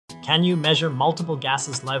Can you measure multiple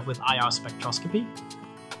gases live with IR spectroscopy?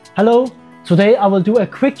 Hello, today I will do a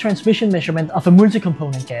quick transmission measurement of a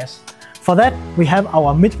multi-component gas. For that, we have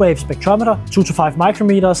our mid-wave spectrometer, 2 to 5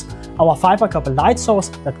 micrometers, our fiber copper light source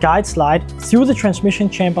that guides light through the transmission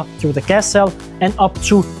chamber, through the gas cell and up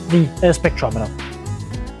to the spectrometer.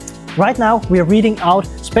 Right now we are reading out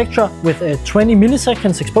spectra with a 20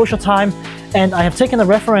 milliseconds exposure time, and I have taken a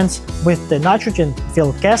reference with the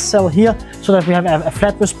nitrogen-filled gas cell here so that we have a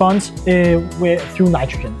flat response through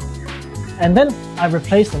nitrogen. And then I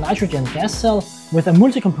replace the nitrogen gas cell with a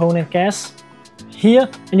multi-component gas here,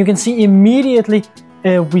 and you can see immediately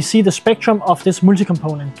we see the spectrum of this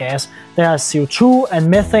multi-component gas. There are CO2 and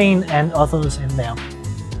methane and others in there.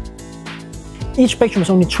 Each spectrum is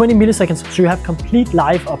only 20 milliseconds, so you have complete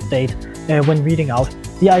live update when reading out.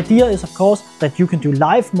 The idea is, of course, that you can do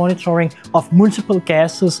live monitoring of multiple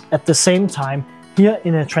gases at the same time here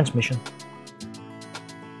in a transmission.